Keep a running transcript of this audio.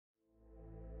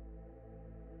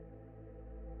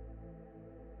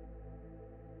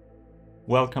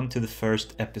Welcome to the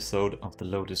first episode of the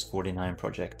Lotus 49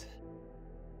 project.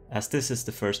 As this is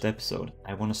the first episode,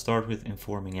 I want to start with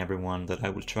informing everyone that I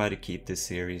will try to keep this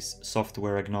series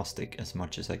software agnostic as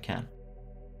much as I can.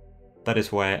 That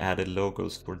is why I added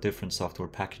logos for different software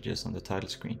packages on the title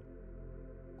screen.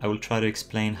 I will try to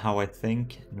explain how I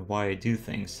think and why I do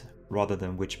things, rather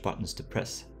than which buttons to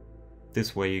press.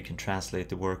 This way you can translate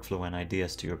the workflow and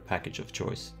ideas to your package of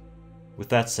choice. With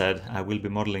that said, I will be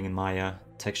modeling in Maya,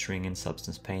 texturing in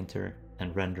Substance Painter,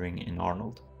 and rendering in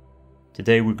Arnold.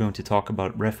 Today we're going to talk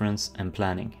about reference and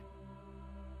planning.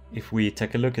 If we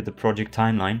take a look at the project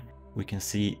timeline, we can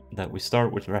see that we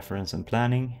start with reference and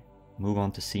planning, move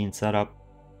on to scene setup,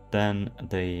 then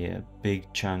the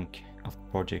big chunk of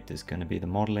the project is going to be the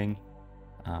modeling,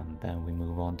 then we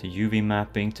move on to UV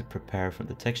mapping to prepare for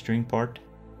the texturing part.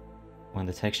 When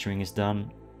the texturing is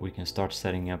done, we can start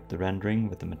setting up the rendering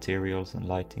with the materials and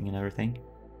lighting and everything,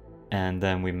 and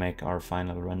then we make our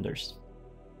final renders.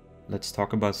 Let's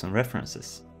talk about some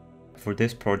references. For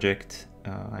this project,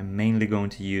 I'm mainly going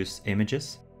to use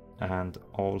images and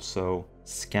also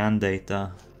scan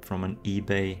data from an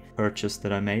eBay purchase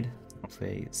that I made of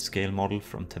a scale model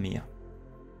from Tamiya.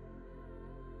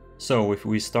 So if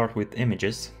we start with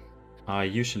images, I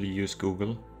usually use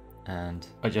Google and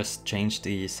I just change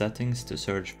the settings to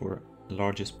search for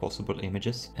largest possible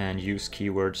images and use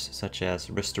keywords such as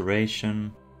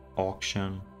restoration,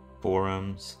 auction,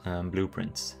 forums, and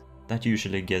blueprints. That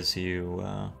usually gives you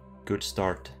a good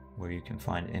start where you can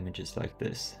find images like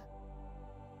this.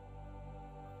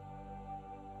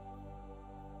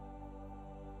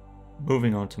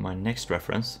 Moving on to my next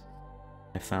reference,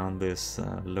 I found this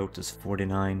Lotus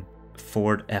 49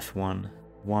 Ford F1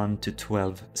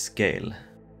 1:12 scale,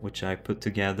 which I put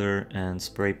together and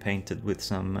spray painted with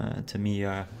some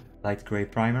Tamiya light gray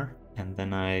primer. And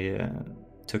then I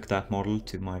took that model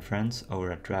to my friends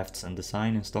over at Drafts and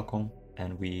Design in Stockholm,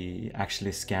 and we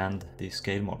actually scanned the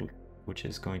scale model, which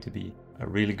is going to be a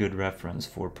really good reference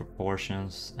for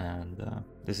proportions, and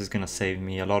this is going to save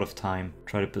me a lot of time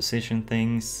try to position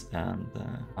things and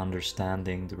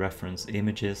understanding the reference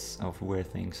images of where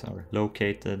things are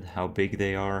located, how big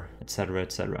they are, etc,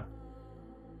 etc.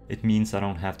 It means I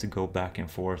don't have to go back and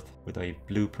forth with a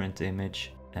blueprint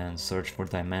image and search for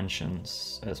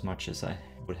dimensions as much as I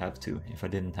would have to if I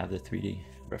didn't have the 3D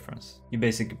reference. You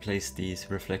basically place these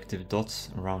reflective dots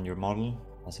around your model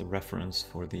as a reference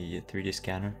for the 3D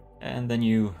scanner, and then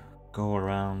you go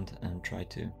around and try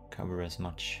to cover as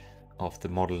much of the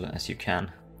model as you can.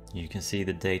 You can see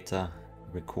the data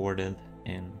recorded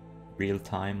in real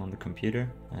time on the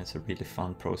computer, and it's a really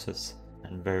fun process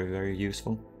and very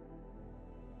useful.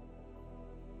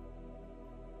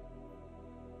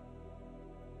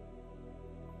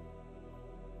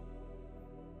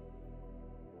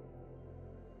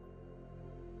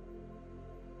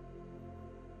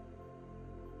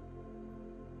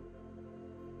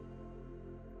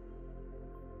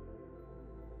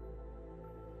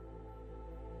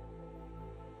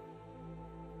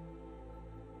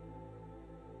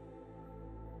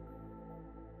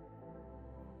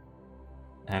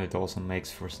 And it also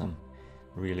makes for some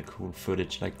really cool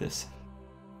footage like this.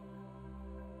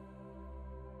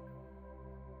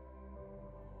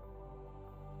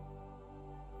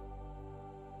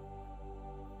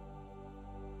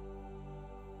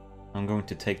 I'm going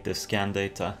to take the scan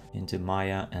data into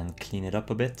Maya and clean it up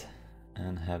a bit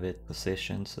and have it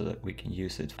positioned so that we can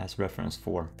use it as reference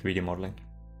for 3D modeling.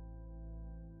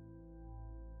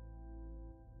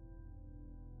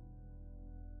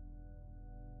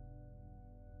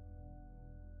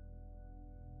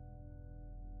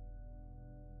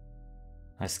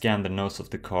 I scanned the nose of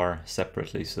the car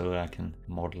separately so that I can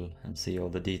model and see all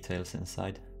the details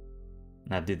inside.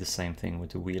 And I did the same thing with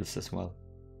the wheels as well.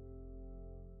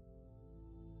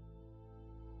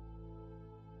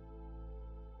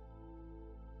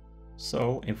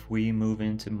 So if we move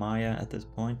into Maya at this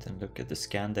point and look at the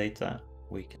scan data,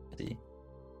 we can see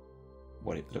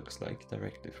what it looks like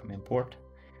directly from import.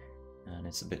 And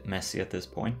it's a bit messy at this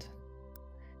point.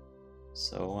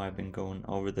 So I've been going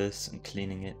over this and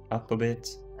cleaning it up a bit,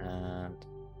 and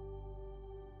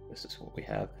this is what we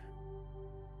have.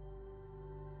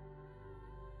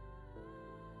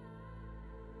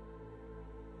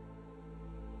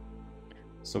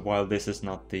 So while this is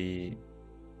not the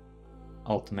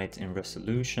ultimate in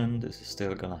resolution, this is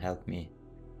still gonna help me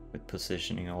with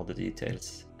positioning all the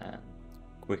details and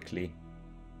quickly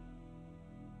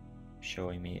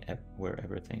showing me where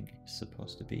everything is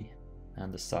supposed to be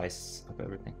and the size of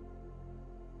everything.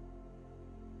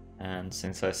 And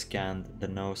since I scanned the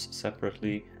nose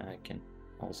separately, I can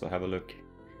also have a look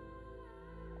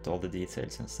at all the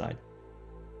details inside.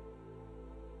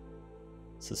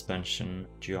 suspension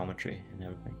geometry and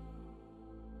everything.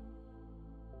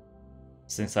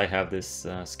 Since I have this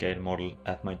scale model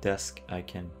at my desk, I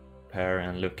can compare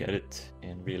and look at it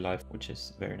in real life, which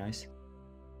is very nice.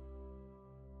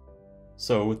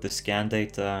 So with the scan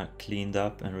data cleaned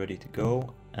up and ready to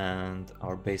go, and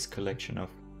our base collection of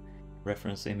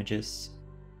reference images,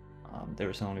 there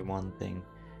is only one thing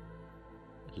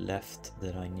left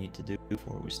that I need to do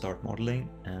before we start modeling,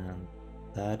 and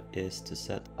that is to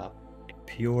set up a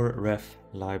PureRef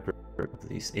library of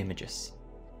these images.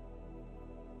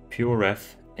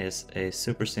 PureRef is a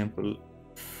super simple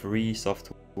free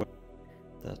software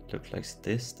that looks like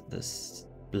this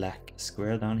black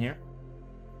square down here.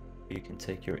 You can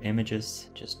take your images,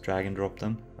 just drag and drop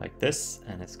them like this,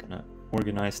 and it's gonna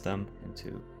organize them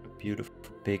into a beautiful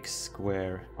big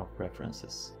square of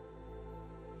references.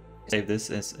 Save this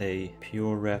as a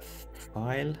PureRef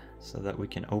file so that we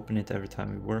can open it every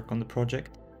time we work on the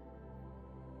project.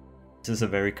 This is a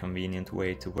very convenient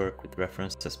way to work with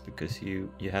references because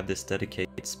you have this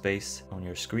dedicated space on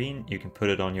your screen. You can put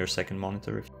it on your second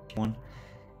monitor if you want.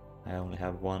 I only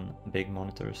have one big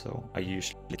monitor, so I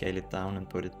usually scale it down and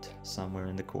put it somewhere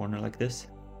in the corner like this.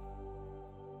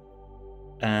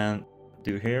 And what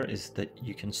you do here is that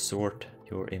you can sort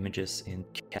your images in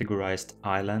categorized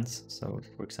islands. So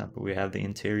for example, we have the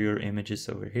interior images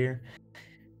over here.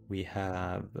 We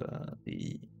have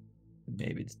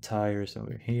maybe the tires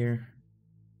over here.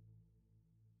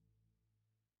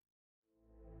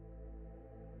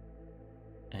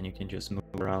 And you can just move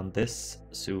around this,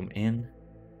 zoom in.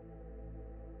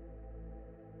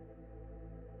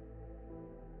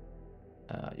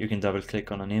 You can double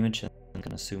click on an image and I'm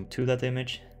gonna zoom to that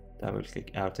image, double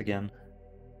click out again.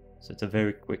 So it's a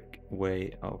very quick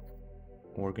way of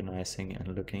organizing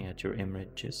and looking at your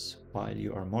images while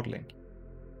you are modeling.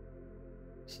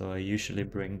 So I usually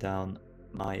bring down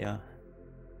Maya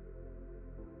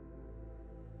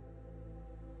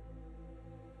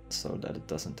so that it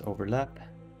doesn't overlap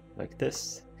like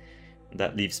this.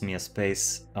 That leaves me a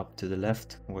space up to the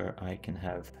left where I can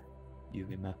have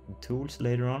UV mapping tools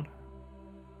later on.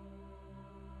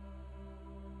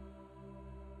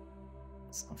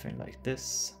 Something like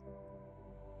this.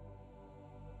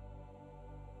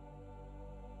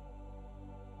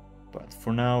 But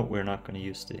for now, we're not going to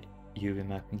use the UV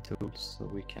mapping tools, so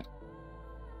we can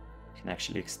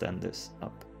actually extend this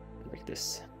up like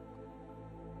this.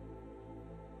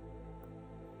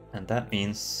 And that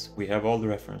means we have all the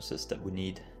references that we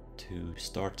need to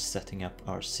start setting up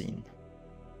our scene.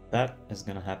 That is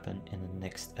going to happen in the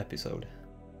next episode.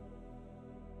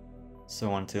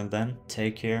 So until then,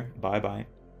 take care, bye bye.